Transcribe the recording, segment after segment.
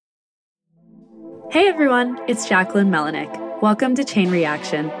Hey everyone, it's Jacqueline Melanik. Welcome to Chain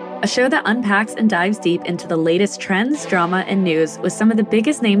Reaction, a show that unpacks and dives deep into the latest trends, drama, and news with some of the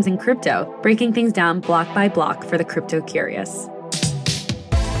biggest names in crypto, breaking things down block by block for the crypto curious.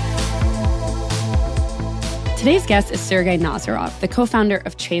 Today's guest is Sergey Nazarov, the co-founder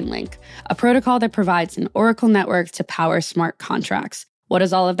of Chainlink, a protocol that provides an Oracle network to power smart contracts. What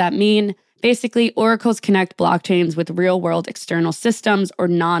does all of that mean? Basically, oracles connect blockchains with real-world external systems or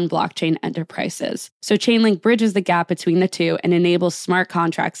non-blockchain enterprises. So Chainlink bridges the gap between the two and enables smart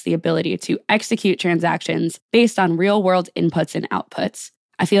contracts the ability to execute transactions based on real-world inputs and outputs.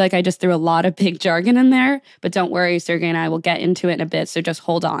 I feel like I just threw a lot of big jargon in there, but don't worry, Sergey and I will get into it in a bit, so just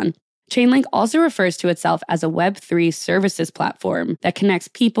hold on. Chainlink also refers to itself as a web3 services platform that connects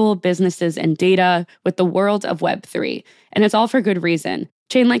people, businesses, and data with the world of web3. And it's all for good reason.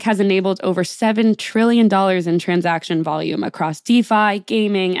 Chainlink has enabled over $7 trillion in transaction volume across DeFi,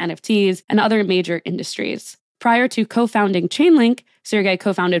 gaming, NFTs, and other major industries. Prior to co-founding Chainlink, Sergey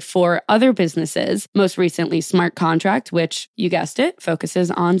co-founded 4 other businesses, most recently Smart Contract, which, you guessed it,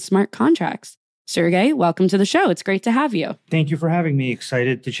 focuses on smart contracts. Sergey, welcome to the show. It's great to have you. Thank you for having me.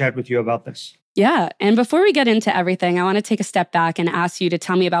 Excited to chat with you about this. Yeah. And before we get into everything, I want to take a step back and ask you to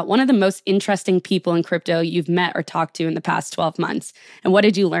tell me about one of the most interesting people in crypto you've met or talked to in the past 12 months. And what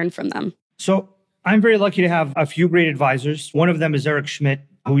did you learn from them? So I'm very lucky to have a few great advisors. One of them is Eric Schmidt,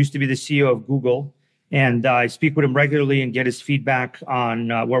 who used to be the CEO of Google. And I speak with him regularly and get his feedback on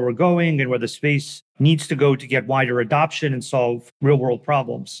where we're going and where the space needs to go to get wider adoption and solve real world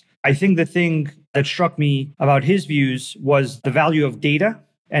problems. I think the thing that struck me about his views was the value of data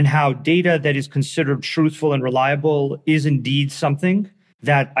and how data that is considered truthful and reliable is indeed something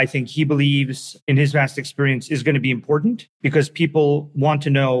that I think he believes in his vast experience is going to be important because people want to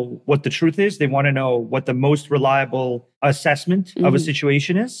know what the truth is. They want to know what the most reliable assessment of a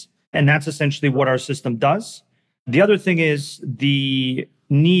situation is. And that's essentially what our system does. The other thing is the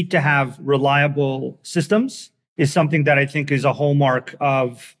need to have reliable systems is something that I think is a hallmark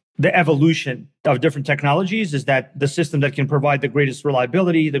of the evolution of different technologies, is that the system that can provide the greatest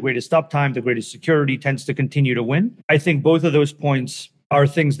reliability, the greatest uptime, the greatest security tends to continue to win. I think both of those points are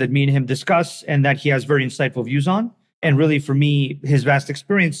things that me and him discuss and that he has very insightful views on. And really, for me, his vast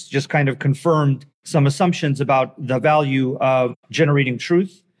experience just kind of confirmed some assumptions about the value of generating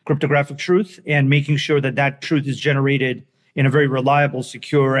truth, cryptographic truth, and making sure that that truth is generated in a very reliable,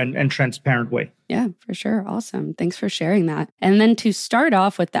 secure, and transparent way. Yeah, for sure. Awesome. Thanks for sharing that. And then to start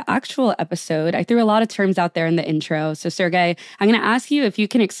off with the actual episode, I threw a lot of terms out there in the intro. So Sergey, I'm going to ask you if you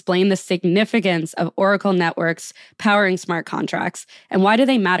can explain the significance of Oracle networks powering smart contracts and why do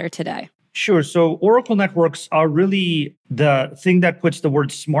they matter today? Sure. So Oracle networks are really the thing that puts the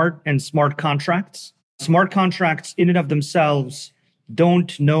word smart and smart contracts. Smart contracts in and of themselves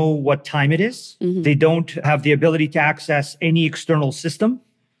don't know what time it is. They don't have the ability to access any external system,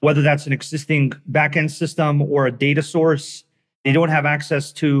 whether that's an existing backend system or a data source. They don't have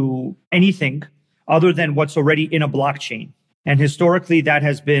access to anything other than what's already in a blockchain. And historically, that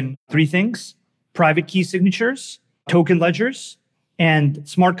has been 3 things: private key signatures, token ledgers, and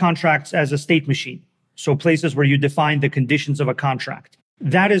smart contracts as a state machine. So places where you define the conditions of a contract.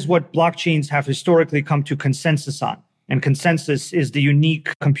 That is what blockchains have historically come to consensus on. And consensus is the unique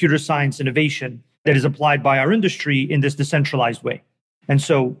computer science innovation that is applied by our industry in this decentralized way. And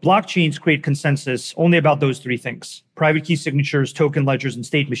so blockchains create consensus only about those 3 things: private key signatures, token ledgers, and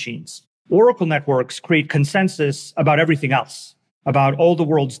state machines. Oracle networks create consensus about everything else, about all the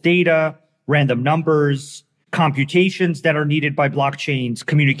world's data, random numbers, computations that are needed by blockchains,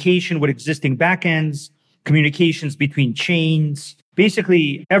 communication with existing backends, communications between chains.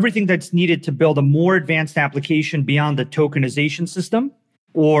 Basically, everything that's needed to build a more advanced application beyond the tokenization system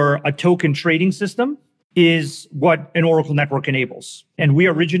or a token trading system is what an Oracle network enables. And we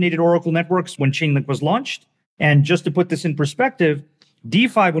originated Oracle networks when Chainlink was launched. And just to put this in perspective,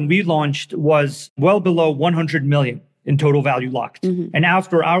 DeFi, when we launched, was well below 100 million in total value locked. And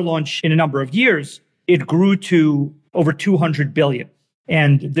after our launch in a number of years, it grew to over 200 billion.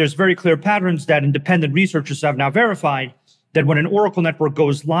 And there's very clear patterns that independent researchers have now verified that when an Oracle network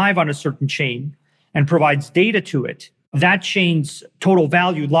goes live on a certain chain and provides data to it, that chain's total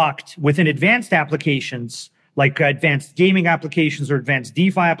value locked within advanced applications, like advanced gaming applications or advanced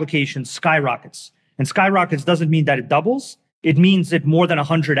DeFi applications, skyrockets. And skyrockets doesn't mean that it doubles. It means it more than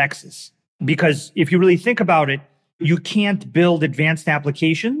 100x's. Because if you really think about it, you can't build advanced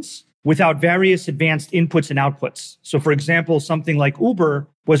applications without various advanced inputs and outputs. So for example, something like Uber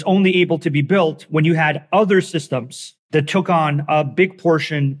was only able to be built when you had other systems that took on a big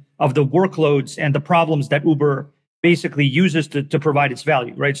portion of the workloads and the problems that Uber basically uses to provide its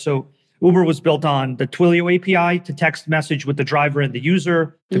value, right? So Uber was built on the Twilio API to text message with the driver and the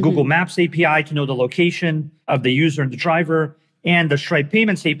user, the Google Maps API to know the location of the user and the driver, and the Stripe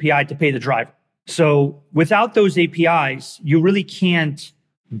Payments API to pay the driver. So without those APIs, you really can't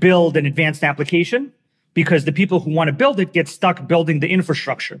build an advanced application because the people who want to build it get stuck building the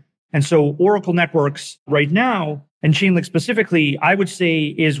infrastructure. And so Oracle Networks right now, and Chainlink specifically, I would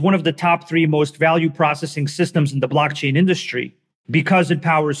say is one of the top 3 most value processing systems in the blockchain industry because it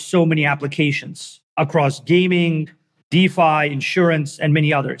powers so many applications across gaming, DeFi, insurance, and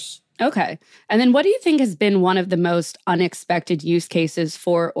many others. Okay. And then what do you think has been one of the most unexpected use cases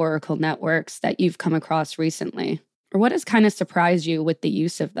for Oracle Networks that you've come across recently? Or what has kind of surprised you with the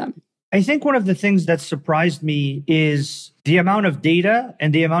use of them? I think one of the things that surprised me is the amount of data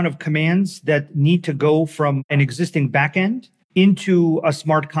and the amount of commands that need to go from an existing backend into a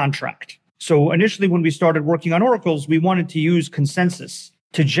smart contract. So initially, when we started working on oracles, we wanted to use consensus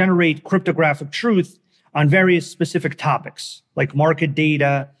to generate cryptographic truth on various specific topics, like market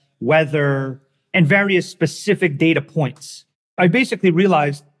data, weather, and various specific data points. I basically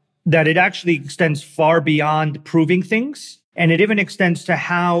realized that it actually extends far beyond proving things. And it even extends to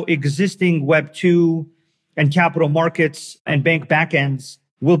how existing Web2 and capital markets and bank backends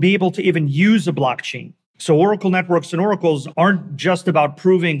will be able to even use a blockchain. So Oracle Networks and oracles aren't just about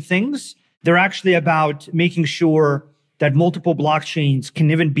proving things. They're actually about making sure that multiple blockchains can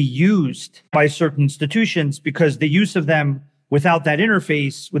even be used by certain institutions because the use of them without that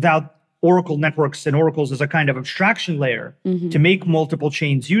interface, without Oracle Networks and oracles as a kind of abstraction layer to make multiple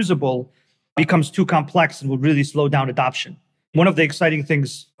chains usable, becomes too complex and will really slow down adoption. One of the exciting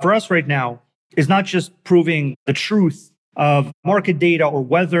things for us right now is not just proving the truth of market data or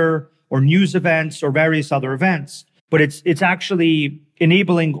weather or news events or various other events, but it's actually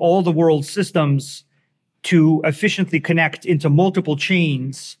enabling all the world's systems to efficiently connect into multiple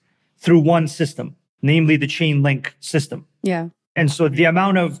chains through one system, namely the Chainlink system. Yeah. And so the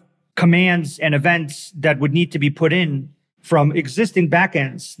amount of commands and events that would need to be put in from existing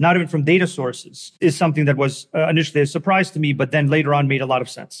backends, not even from data sources, is something that was initially a surprise to me, but then later on made a lot of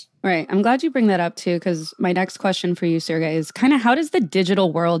sense. Right. I'm glad you bring that up too, because my next question for you, Sergey, is kind of how does the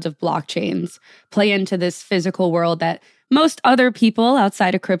digital world of blockchains play into this physical world that most other people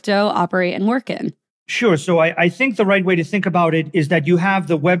outside of crypto operate and work in? Sure. So I think the right way to think about it is that you have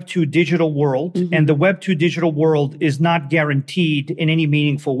the Web2 digital world, and the Web2 digital world is not guaranteed in any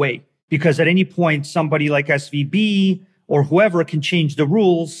meaningful way, because at any point, somebody like SVB or whoever can change the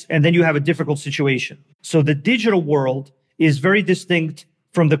rules, and then you have a difficult situation. So the digital world is very distinct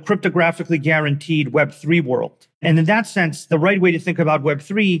from the cryptographically guaranteed Web3 world. And in that sense, the right way to think about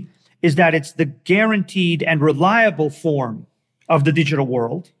Web3 is that it's the guaranteed and reliable form of the digital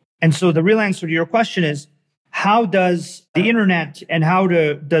world. And so the real answer to your question is, how does the internet and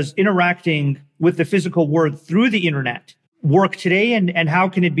does interacting with the physical world through the internet work today, and how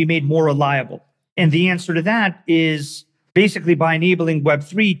can it be made more reliable? And the answer to that is basically by enabling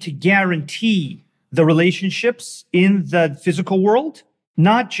Web3 to guarantee the relationships in the physical world,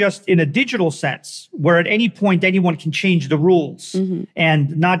 not just in a digital sense, where at any point anyone can change the rules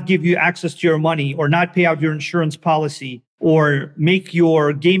and not give you access to your money or not pay out your insurance policy or make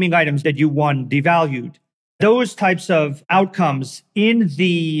your gaming items that you won devalued. Those types of outcomes in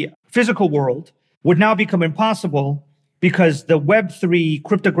the physical world would now become impossible because the Web3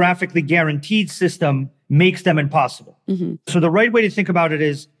 cryptographically guaranteed system makes them impossible. So the right way to think about it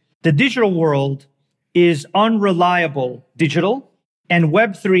is the digital world is unreliable digital, and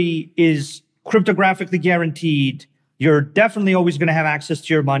Web3 is cryptographically guaranteed. You're definitely always going to have access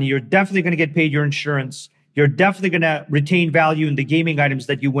to your money. You're definitely going to get paid your insurance. You're definitely going to retain value in the gaming items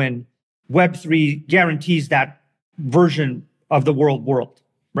that you win. Web3 guarantees that version of the world,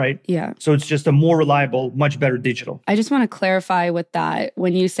 right? Yeah. So it's just a more reliable, much better digital. I just want to clarify with that.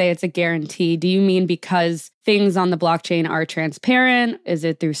 When you say it's a guarantee, do you mean because things on the blockchain are transparent? Is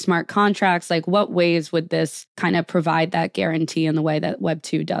it through smart contracts? Like what ways would this kind of provide that guarantee in the way that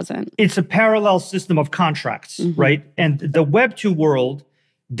Web2 doesn't? It's a parallel system of contracts, right? And the Web2 world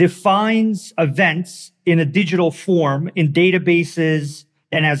defines events in a digital form in databases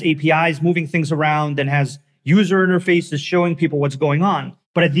and has APIs moving things around and has user interfaces showing people what's going on.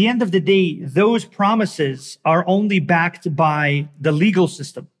 But at the end of the day, those promises are only backed by the legal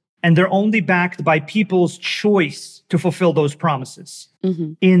system, and they're only backed by people's choice to fulfill those promises.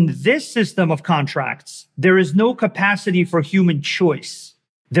 In this system of contracts, there is no capacity for human choice.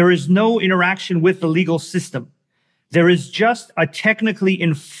 There is no interaction with the legal system. There is just a technically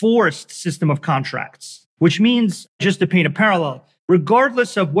enforced system of contracts, which means, just to paint a parallel,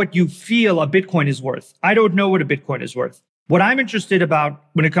 regardless of what you feel a Bitcoin is worth, I don't know what a Bitcoin is worth. What I'm interested about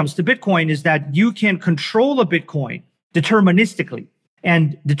when it comes to Bitcoin is that you can control a Bitcoin deterministically.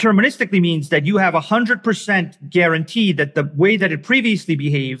 And deterministically means that you have 100% guarantee that the way that it previously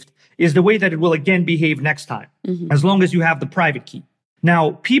behaved is the way that it will again behave next time, as long as you have the private key.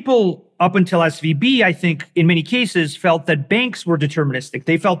 Now, people up until SVB, I think in many cases felt that banks were deterministic.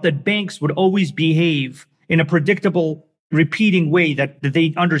 They felt that banks would always behave in a predictable, repeating way that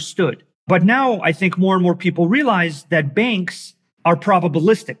they understood. But now I think more and more people realize that banks are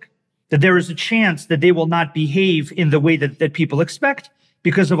probabilistic, that there is a chance that they will not behave in the way that people expect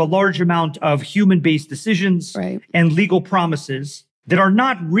because of a large amount of human-based decisions and legal promises that are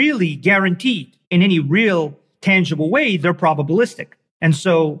not really guaranteed in any real tangible way. They're probabilistic. And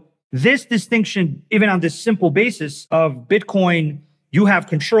so this distinction, even on this simple basis of Bitcoin, you have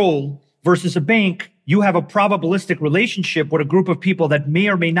control versus a bank, you have a probabilistic relationship with a group of people that may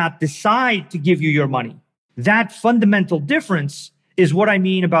or may not decide to give you your money. That fundamental difference is what I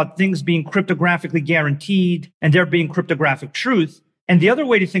mean about things being cryptographically guaranteed and there being cryptographic truth. And the other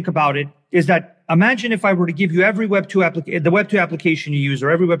way to think about it is that imagine if I were to give you every the Web2 application you use or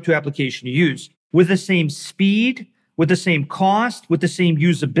every Web2 application you use with the same speed, with the same cost, with the same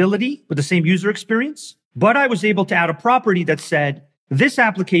usability, with the same user experience. But I was able to add a property that said, this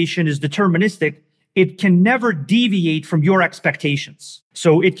application is deterministic. It can never deviate from your expectations.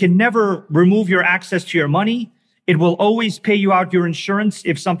 So it can never remove your access to your money. It will always pay you out your insurance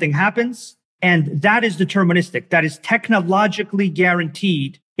if something happens. And that is deterministic. That is technologically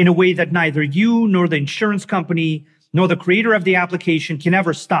guaranteed in a way that neither you nor the insurance company nor the creator of the application can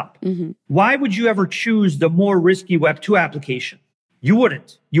ever stop. Why would you ever choose the more risky Web2 application? You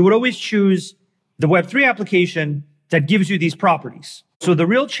wouldn't. You would always choose the Web3 application that gives you these properties. So the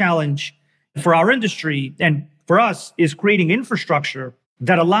real challenge for our industry and for us is creating infrastructure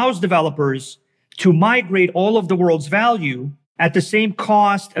that allows developers to migrate all of the world's value at the same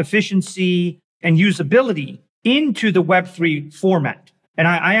cost, efficiency, and usability into the Web3 format. And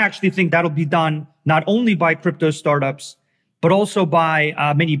I actually think that'll be done not only by crypto startups, but also by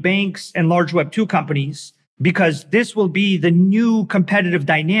many banks and large Web2 companies, because this will be the new competitive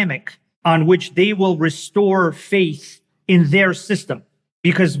dynamic on which they will restore faith in their system.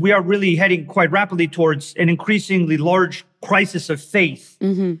 Because we are really heading quite rapidly towards an increasingly large crisis of faith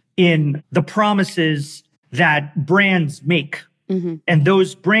in the promises that brands make. And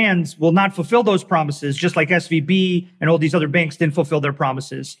those brands will not fulfill those promises, just like SVB and all these other banks didn't fulfill their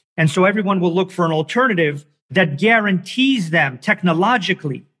promises. And so everyone will look for an alternative that guarantees them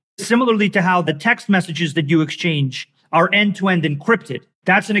technologically, similarly to how the text messages that you exchange are end-to-end encrypted.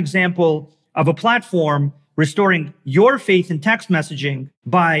 That's an example of a platform restoring your faith in text messaging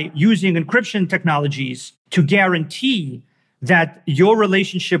by using encryption technologies to guarantee that your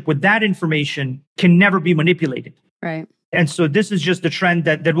relationship with that information can never be manipulated. Right. And so this is just a trend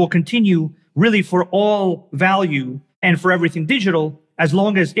that will continue really for all value and for everything digital, as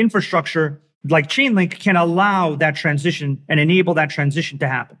long as infrastructure like Chainlink can allow that transition and enable that transition to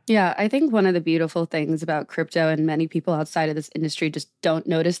happen. Yeah, I think one of the beautiful things about crypto, and many people outside of this industry just don't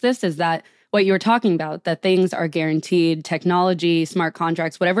notice this, is that what you were talking about, that things are guaranteed, technology, smart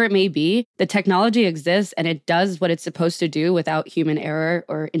contracts, whatever it may be, the technology exists and it does what it's supposed to do without human error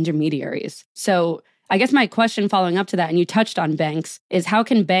or intermediaries. So I guess my question following up to that, and you touched on banks, is how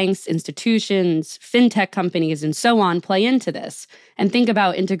can banks, institutions, fintech companies, and so on play into this and think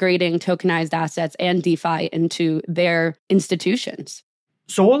about integrating tokenized assets and DeFi into their institutions?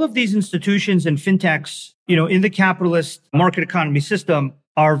 So all of these institutions and fintechs, in the capitalist market economy system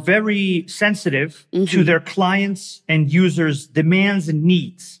are very sensitive to their clients' and users' demands and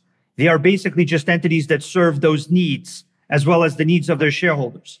needs. They are basically just entities that serve those needs as well as the needs of their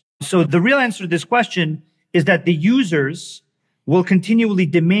shareholders. So the real answer to this question is that the users will continually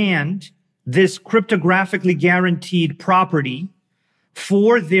demand this cryptographically guaranteed property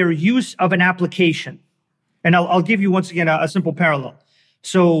for their use of an application. And I'll give you once again a simple parallel.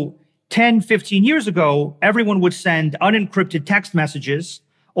 So 10, 15 years ago, everyone would send unencrypted text messages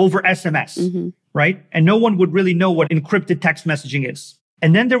over SMS, right? And no one would really know what encrypted text messaging is.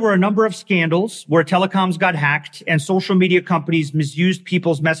 And then there were a number of scandals where telecoms got hacked and social media companies misused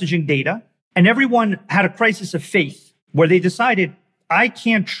people's messaging data. And everyone had a crisis of faith where they decided, I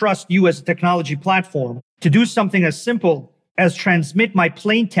can't trust you as a technology platform to do something as simple as transmit my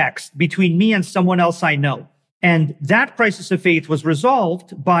plain text between me and someone else I know. And that crisis of faith was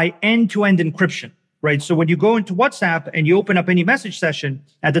resolved by end-to-end encryption, right? So when you go into WhatsApp and you open up any message session,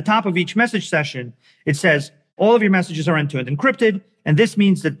 at the top of each message session, it says, all of your messages are end-to-end encrypted. And this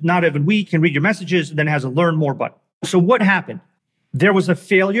means that not even we can read your messages, and then it has a learn more button. So what happened? There was a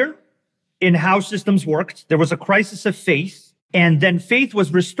failure in how systems worked. There was a crisis of faith. And then faith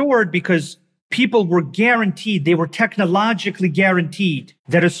was restored because people were guaranteed, they were technologically guaranteed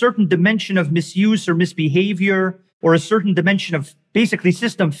that a certain dimension of misuse or misbehavior or a certain dimension of basically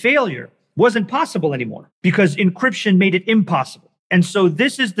system failure wasn't possible anymore because encryption made it impossible. And so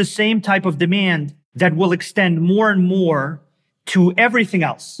this is the same type of demand that will extend more and more to everything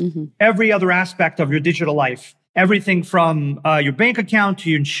else, every other aspect of your digital life, everything from your bank account to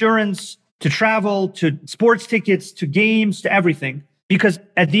your insurance, to travel, to sports tickets, to games, to everything. Because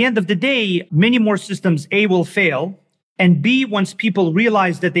at the end of the day, many more systems, A, will fail, and B, once people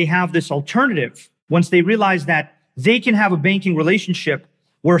realize that they have this alternative, once they realize that they can have a banking relationship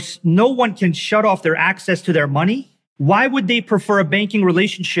where no one can shut off their access to their money, why would they prefer a banking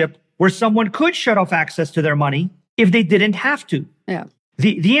relationship where someone could shut off access to their money if they didn't have to? Yeah.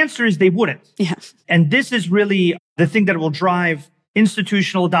 The answer is they wouldn't. Yeah. And this is really the thing that will drive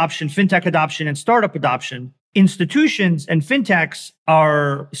institutional adoption, fintech adoption, and startup adoption. Institutions and fintechs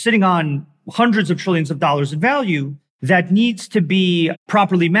are sitting on hundreds of trillions of dollars in value that needs to be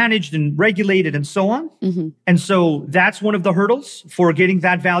properly managed and regulated and so on. And so that's one of the hurdles for getting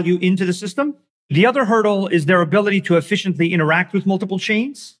that value into the system. The other hurdle is their ability to efficiently interact with multiple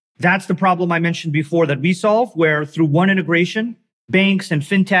chains. That's the problem I mentioned before that we solve, where through one integration, banks and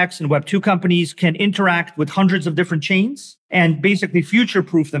fintechs and Web2 companies can interact with hundreds of different chains and basically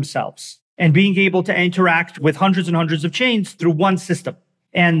future-proof themselves and being able to interact with hundreds and hundreds of chains through one system.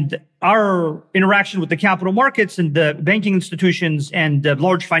 And our interaction with the capital markets and the banking institutions and the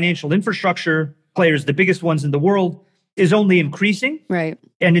large financial infrastructure players, the biggest ones in the world, is only increasing. Right.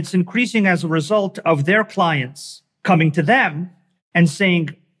 And it's increasing as a result of their clients coming to them and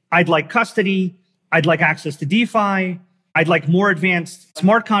saying, I'd like custody, I'd like access to DeFi, I'd like more advanced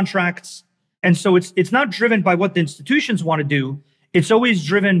smart contracts. And so it's not driven by what the institutions want to do. It's always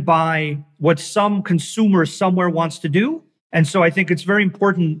driven by what some consumer somewhere wants to do. And so I think it's very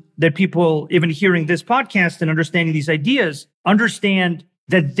important that people, even hearing this podcast and understanding these ideas, understand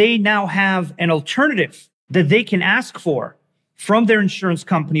that they now have an alternative that they can ask for from their insurance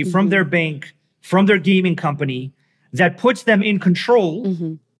company, from their bank, from their gaming company, that puts them in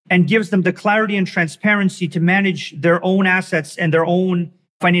control and gives them the clarity and transparency to manage their own assets and their own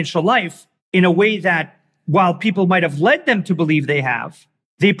financial life in a way that, while people might have led them to believe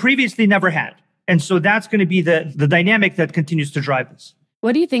they previously never had. And so that's going to be the dynamic that continues to drive this.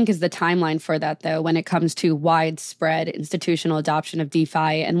 What do you think is the timeline for that, though, when it comes to widespread institutional adoption of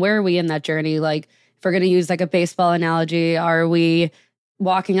DeFi? And where are we in that journey? Like, if we're going to use like a baseball analogy, are we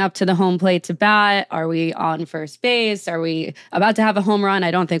walking up to the home plate to bat? Are we on first base? Are we about to have a home run?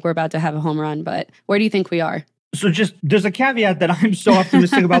 I don't think we're about to have a home run, but where do you think we are? So there's a caveat that I'm so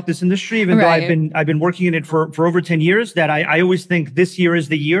optimistic about this industry, even though I've been working in it for over 10 years, that I always think this year is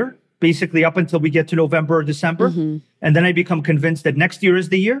the year, basically up until we get to November or December. And then I become convinced that next year is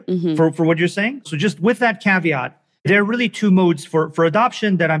the year for what you're saying. So just with that caveat, there are really two modes for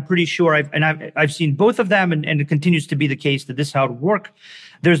adoption that I'm pretty sure I've seen both of them, and it continues to be the case that this is how it would work.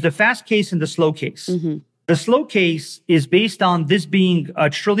 There's the fast case and the slow case. The slow case is based on this being a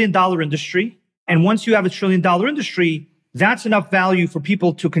 $1 trillion industry. And once you have a $1 trillion industry, that's enough value for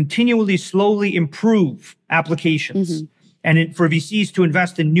people to continually, slowly improve applications and for VCs to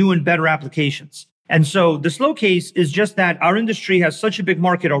invest in new and better applications. And so the slow case is just that our industry has such a big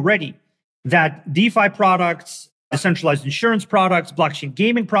market already that DeFi products, decentralized insurance products, blockchain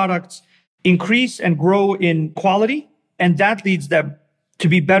gaming products increase and grow in quality. And that leads them to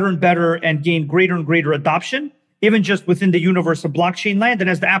be better and better and gain greater and greater adoption, even just within the universe of blockchain land. And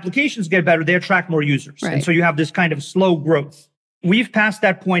as the applications get better, they attract more users. Right. And so you have this kind of slow growth. We've passed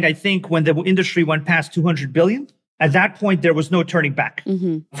that point, I think, when the industry went past 200 billion. At that point, there was no turning back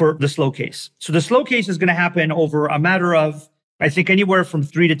for the slow case. So the slow case is going to happen over a matter of, I think, anywhere from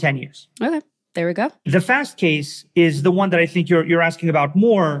 3 to 10 years. Okay, there we go. The fast case is the one that I think you're asking about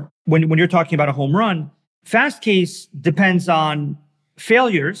more when you're talking about a home run. Fast case depends on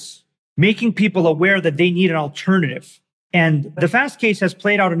failures, making people aware that they need an alternative. And the fast case has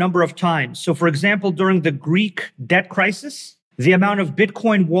played out a number of times. So for example, during the Greek debt crisis, the amount of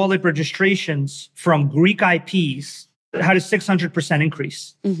Bitcoin wallet registrations from Greek IPs had a 600%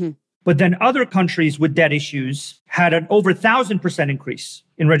 increase. But then other countries with debt issues had an over 1,000% increase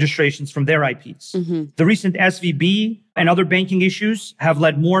in registrations from their IPs. The recent SVB and other banking issues have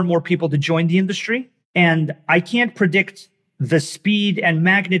led more and more people to join the industry. And I can't predict the speed and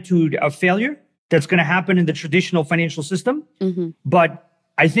magnitude of failure that's going to happen in the traditional financial system. But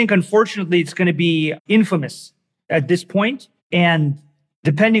I think, unfortunately, it's going to be infamous at this point. And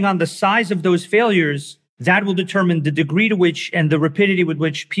depending on the size of those failures, that will determine the degree to which and the rapidity with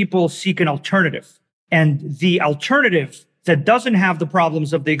which people seek an alternative. And the alternative that doesn't have the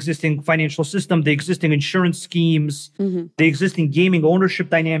problems of the existing financial system, the existing insurance schemes, the existing gaming ownership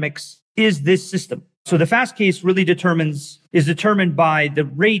dynamics is this system. So the fast case really is determined by the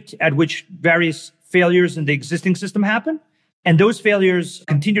rate at which various failures in the existing system happen. And those failures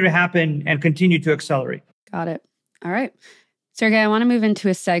continue to happen and continue to accelerate. Got it. All right. Sergey, I want to move into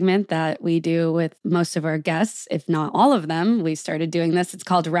a segment that we do with most of our guests, if not all of them. We started doing this. It's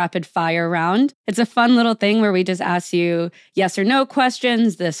called Rapid Fire Round. It's a fun little thing where we just ask you yes or no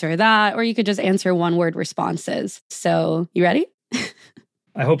questions, this or that, or you could just answer one-word responses. So, you ready?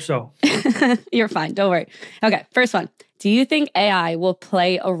 I hope so. You're fine. Don't worry. Okay, first one. Do you think AI will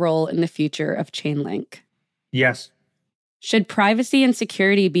play a role in the future of Chainlink? Yes. Should privacy and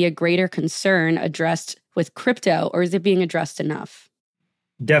security be a greater concern addressed with crypto, or is it being addressed enough?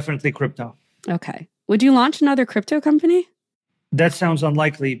 Definitely crypto. Okay. Would you launch another crypto company? That sounds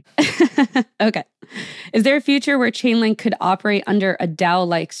unlikely. Okay. Is there a future where Chainlink could operate under a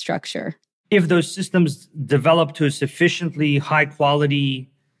DAO-like structure? If those systems develop to a sufficiently high quality,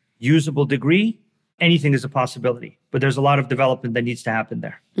 usable degree, anything is a possibility. But there's a lot of development that needs to happen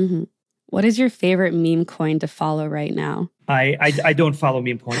there. Mm-hmm. What is your favorite meme coin to follow right now? I don't follow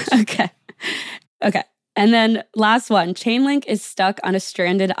meme coins. Okay. And then last one, Chainlink is stuck on a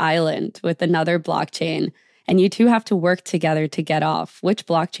stranded island with another blockchain, and you two have to work together to get off. Which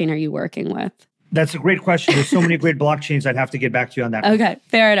blockchain are you working with? That's a great question. There's so many great blockchains. I'd have to get back to you on that. Okay,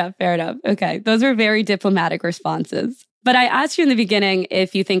 fair enough. Okay, those were very diplomatic responses. But I asked you in the beginning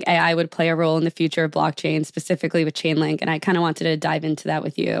if you think AI would play a role in the future of blockchain, specifically with Chainlink, and I kind of wanted to dive into that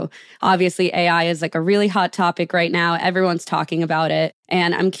with you. Obviously, AI is like a really hot topic right now. Everyone's talking about it.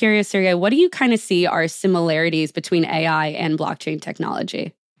 And I'm curious, Sergey, what do you kind of see are similarities between AI and blockchain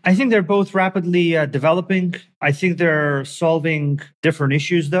technology? I think they're both rapidly developing. I think they're solving different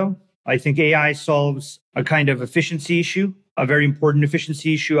issues, though. I think AI solves a kind of efficiency issue, a very important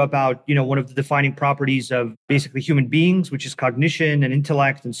efficiency issue about, one of the defining properties of basically human beings, which is cognition and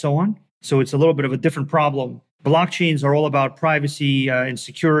intellect and so on. So it's a little bit of a different problem. Blockchains are all about privacy and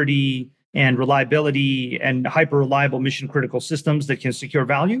security and reliability and hyper-reliable mission-critical systems that can secure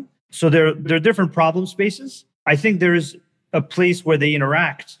value. So they're different problem spaces. I think there is a place where they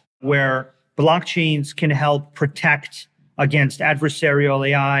interact, where blockchains can help protect against adversarial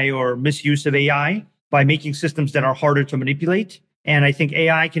AI or misuse of AI by making systems that are harder to manipulate. And I think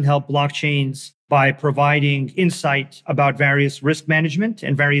AI can help blockchains by providing insight about various risk management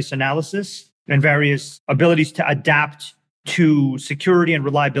and various analysis and various abilities to adapt to security and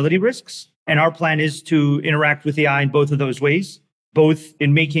reliability risks. And our plan is to interact with AI in both of those ways, both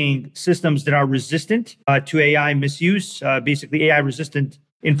in making systems that are resistant to AI misuse, basically AI-resistant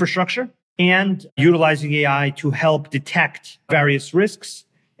infrastructure, and utilizing AI to help detect various risks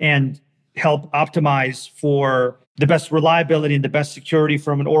and help optimize for the best reliability and the best security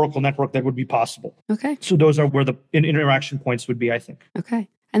from an Oracle network that would be possible. Okay. So those are where the interaction points would be, I think. Okay.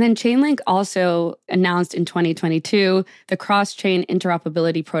 And then Chainlink also announced in 2022 the Cross-Chain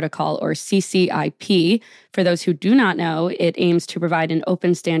Interoperability Protocol, or CCIP. For those who do not know, it aims to provide an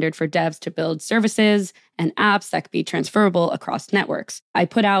open standard for devs to build services and apps that could be transferable across networks. I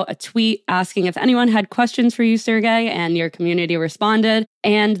put out a tweet asking if anyone had questions for you, Sergey, and your community responded.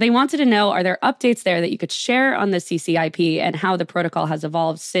 And they wanted to know, are there updates there that you could share on the CCIP and how the protocol has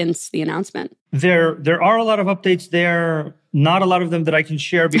evolved since the announcement? There are a lot of updates there. Not a lot of them that I can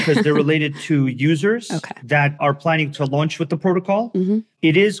share because they're related to users that are planning to launch with the protocol. Mm-hmm.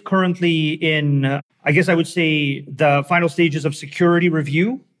 It is currently in, I guess I would say, the final stages of security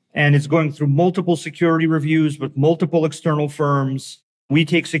review. And it's going through multiple security reviews with multiple external firms. We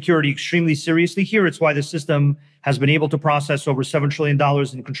take security extremely seriously here. It's why the system has been able to process over $7 trillion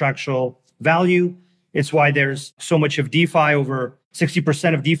in contractual value. It's why there's so much of DeFi. Over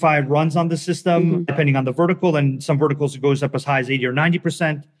 60% of DeFi runs on the system, depending on the vertical. And some verticals, it goes up as high as 80 or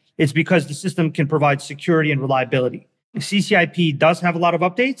 90%. It's because the system can provide security and reliability. CCIP does have a lot of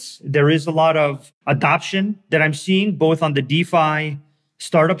updates. There is a lot of adoption that I'm seeing, both on the DeFi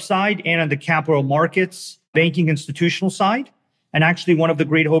startup side and on the capital markets, banking institutional side. And actually, one of the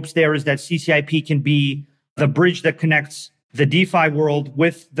great hopes there is that CCIP can be the bridge that connects the DeFi world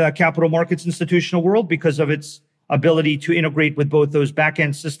with the capital markets institutional world because of its ability to integrate with both those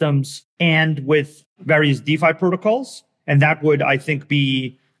backend systems and with various DeFi protocols. And that would, I think,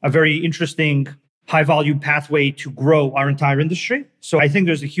 be a very interesting high-volume pathway to grow our entire industry. So I think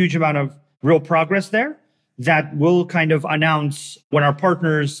there's a huge amount of real progress there that we'll kind of announce when our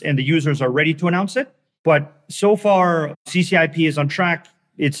partners and the users are ready to announce it. But so far, CCIP is on track.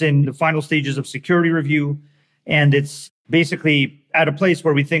 It's in the final stages of security review. And it's basically at a place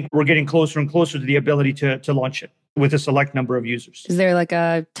where we think we're getting closer and closer to the ability to launch it with a select number of users. Is there like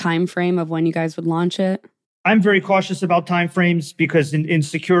a time frame of when you guys would launch it? I'm very cautious about timeframes because in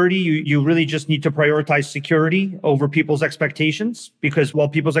security, you really just need to prioritize security over people's expectations. Because while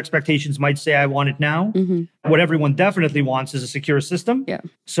people's expectations might say, I want it now, what everyone definitely wants is a secure system. Yeah.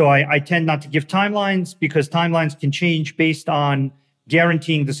 So I tend not to give timelines because timelines can change based on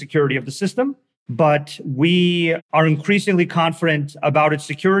guaranteeing the security of the system. But we are increasingly confident about its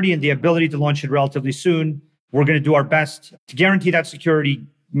security and the ability to launch it relatively soon. We're going to do our best to guarantee that security,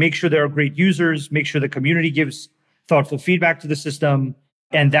 make sure there are great users, make sure the community gives thoughtful feedback to the system,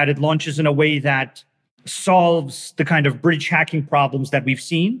 and that it launches in a way that solves the kind of bridge hacking problems that we've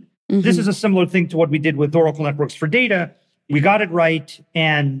seen. This is a similar thing to what we did with Oracle Networks for Data. We got it right,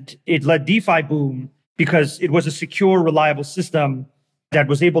 and it led DeFi boom because it was a secure, reliable system that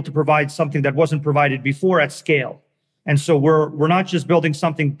was able to provide something that wasn't provided before at scale. And so we're not just building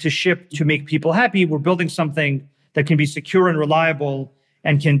something to ship to make people happy. We're building something that can be secure and reliable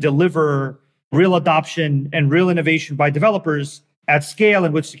and can deliver real adoption and real innovation by developers at scale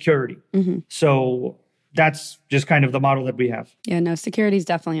and with security. So that's just kind of the model that we have. Yeah, no, security is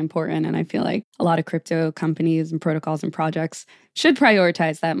definitely important. And I feel like a lot of crypto companies and protocols and projects should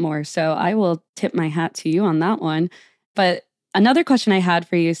prioritize that more. So I will tip my hat to you on that one. But another question I had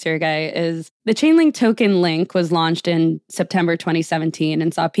for you, Sergey, is the Chainlink token Link was launched in September 2017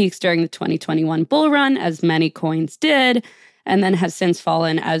 and saw peaks during the 2021 bull run, as many coins did, and then has since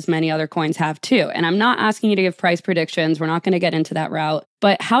fallen as many other coins have too. And I'm not asking you to give price predictions. We're not going to get into that route.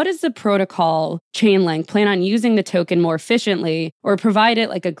 But how does the protocol Chainlink plan on using the token more efficiently or provide it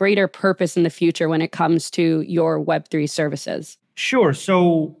like a greater purpose in the future when it comes to your Web3 services? Sure.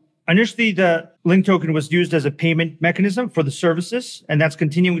 So initially, the Link token was used as a payment mechanism for the services, and that's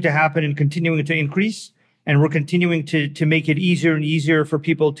continuing to happen and continuing to increase. And we're continuing to make it easier and easier for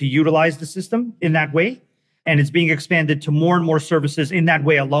people to utilize the system in that way. And it's being expanded to more and more services in that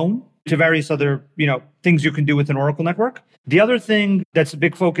way alone, to various other, things you can do with an Oracle network. The other thing that's a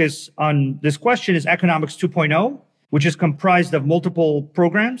big focus on this question is Economics 2.0, which is comprised of multiple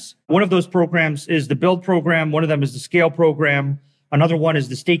programs. One of those programs is the build program. One of them is the scale program. Another one is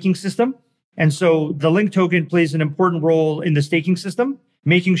the staking system. And so the Link token plays an important role in the staking system,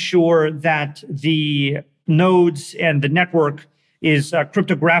 making sure that the nodes and the network is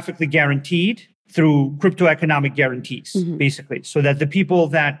cryptographically guaranteed through crypto economic guarantees, basically, so that the people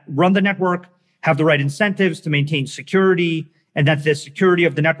that run the network have the right incentives to maintain security, and that the security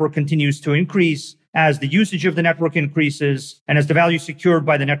of the network continues to increase as the usage of the network increases and as the value secured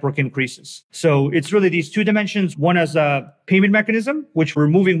by the network increases. So it's really these two dimensions. One as a payment mechanism, which we're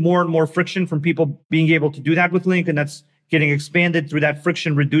removing more and more friction from people being able to do that with Link, and that's getting expanded through that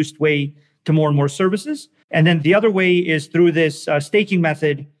friction-reduced way to more and more services. And then the other way is through this staking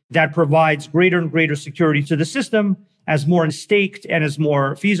method that provides greater and greater security to the system as more is staked and as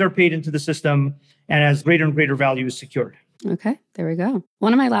more fees are paid into the system and as greater and greater value is secured. Okay, there we go.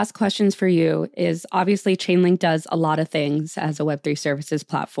 One of my last questions for you is obviously Chainlink does a lot of things as a Web3 services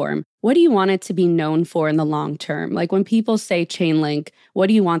platform. What do you want it to be known for in the long term? Like when people say Chainlink, what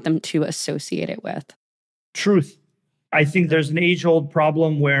do you want them to associate it with? Truth. I think there's an age-old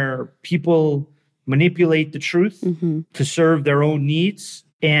problem where people manipulate the truth to serve their own needs.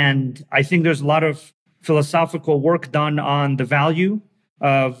 And I think there's a lot of philosophical work done on the value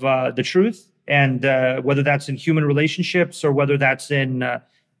of the truth, and whether that's in human relationships or whether that's in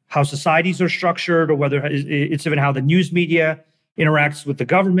how societies are structured, or whether it's even how the news media interacts with the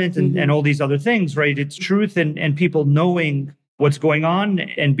government and all these other things, right? It's truth and people knowing what's going on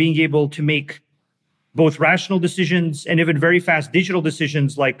and being able to make both rational decisions and even very fast digital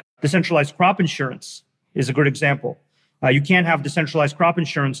decisions, like decentralized crop insurance is a good example. You can't have decentralized crop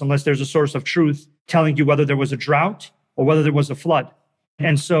insurance unless there's a source of truth telling you whether there was a drought or whether there was a flood.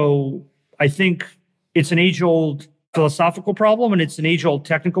 And so I think it's an age-old philosophical problem and it's an age-old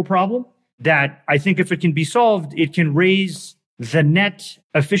technical problem that I think if it can be solved, it can raise the net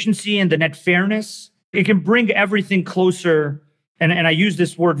efficiency and the net fairness. It can bring everything closer, and I use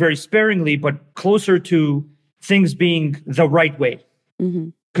this word very sparingly, but closer to things being the right way.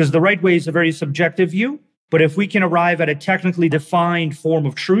 Because the right way is a very subjective view. But if we can arrive at a technically defined form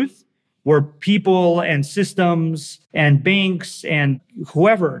of truth where people and systems and banks and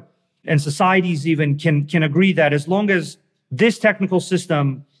whoever and societies even can agree that as long as this technical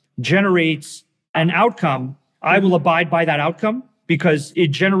system generates an outcome, I will abide by that outcome because it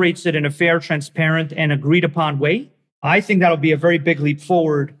generates it in a fair, transparent, and agreed upon way. I think that'll be a very big leap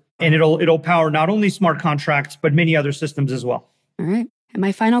forward, and it'll power not only smart contracts, but many other systems as well. All right. And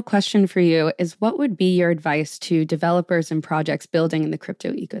my final question for you is, what would be your advice to developers and projects building in the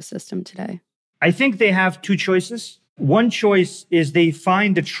crypto ecosystem today? I think they have two choices. One choice is they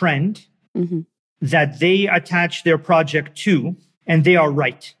find a trend that they attach their project to, and they are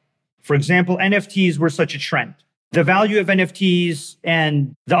right. For example, NFTs were such a trend. The value of NFTs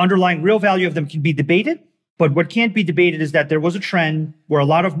and the underlying real value of them can be debated, but what can't be debated is that there was a trend where a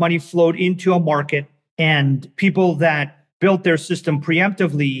lot of money flowed into a market, and people that built their system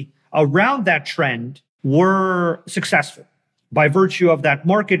preemptively around that trend were successful by virtue of that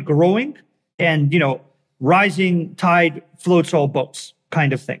market growing and, rising tide floats all boats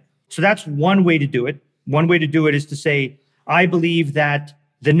kind of thing. So that's one way to do it. One way to do it is to say, I believe that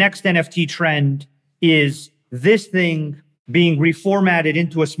the next NFT trend is this thing being reformatted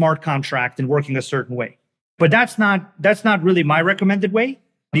into a smart contract and working a certain way. But that's not really my recommended way,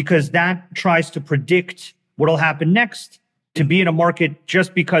 because that tries to predict what'll happen next to be in a market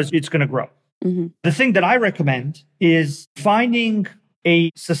just because it's going to grow. The thing that I recommend is finding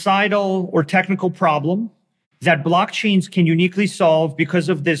a societal or technical problem that blockchains can uniquely solve because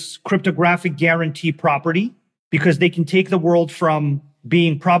of this cryptographic guarantee property, because they can take the world from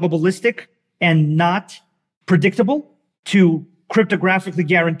being probabilistic and not predictable to cryptographically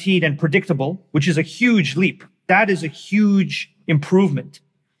guaranteed and predictable, which is a huge leap. That is a huge improvement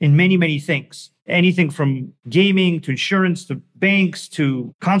in many, many things. Anything from gaming to insurance to banks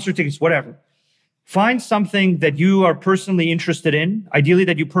to concert tickets, whatever. Find something that you are personally interested in, ideally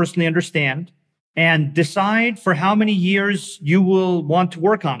that you personally understand, and decide for how many years you will want to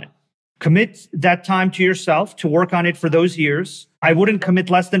work on it. Commit that time to yourself to work on it for those years. I wouldn't commit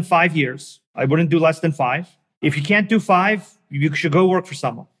less than 5 years. I wouldn't do less than 5. If you can't do 5, you should go work for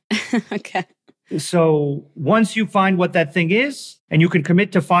someone. Okay. So once you find what that thing is, and you can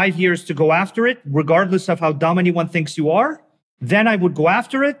commit to 5 years to go after it, regardless of how dumb anyone thinks you are, then I would go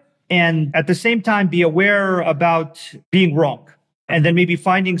after it. And at the same time, be aware about being wrong. And then maybe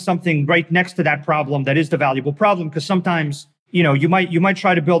finding something right next to that problem that is the valuable problem. Because sometimes, you might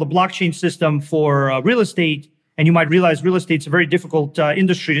try to build a blockchain system for real estate, and you might realize real estate's a very difficult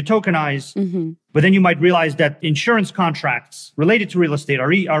industry to tokenize. But then you might realize that insurance contracts related to real estate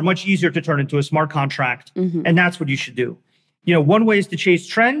are much easier to turn into a smart contract. And that's what you should do. One way is to chase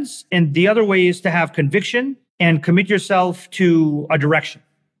trends, and the other way is to have conviction and commit yourself to a direction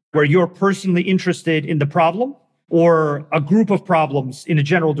where you're personally interested in the problem or a group of problems in a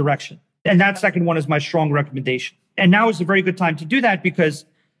general direction. And that second one is my strong recommendation. And now is a very good time to do that, because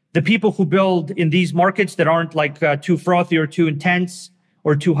the people who build in these markets that aren't too frothy or too intense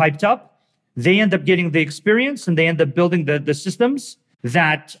or too hyped up, they end up getting the experience, and they end up building the systems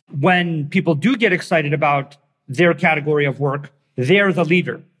that when people do get excited about their category of work, they're the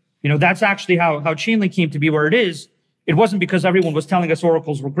leader. That's actually how Chainlink came to be where it is. It wasn't because everyone was telling us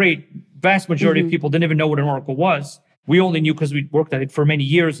oracles were great. Vast majority of people didn't even know what an oracle was. We only knew because we worked at it for many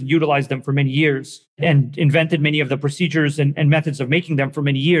years and utilized them for many years and invented many of the procedures and methods of making them for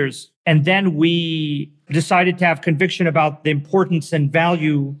many years. And then we decided to have conviction about the importance and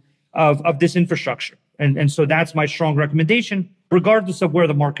value of this infrastructure. And so that's my strong recommendation, regardless of where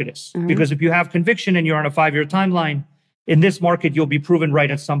the market is. Because if you have conviction and you're on a 5-year timeline, in this market, you'll be proven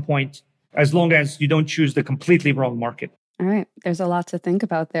right at some point, as long as you don't choose the completely wrong market. All right. There's a lot to think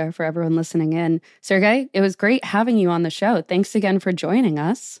about there for everyone listening in. Sergey, it was great having you on the show. Thanks again for joining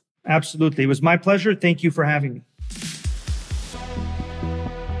us. Absolutely. It was my pleasure. Thank you for having me.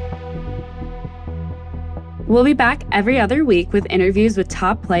 We'll be back every other week with interviews with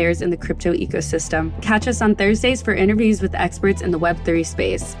top players in the crypto ecosystem. Catch us on Thursdays for interviews with experts in the Web3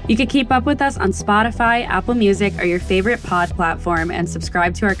 space. You can keep up with us on Spotify, Apple Music, or your favorite pod platform, and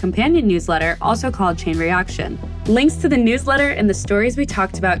subscribe to our companion newsletter, also called Chain Reaction. Links to the newsletter and the stories we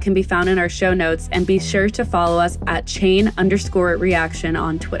talked about can be found in our show notes, and be sure to follow us at chain_reaction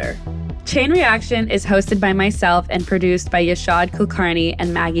on Twitter. Chain Reaction is hosted by myself and produced by Yashad Kulkarni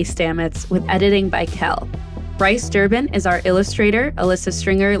and Maggie Stamets, with editing by Kel. Bryce Durbin is our illustrator, Alyssa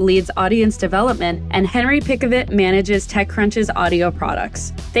Stringer leads audience development, and Henry Pickavit manages TechCrunch's audio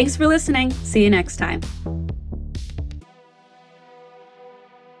products. Thanks for listening. See you next time.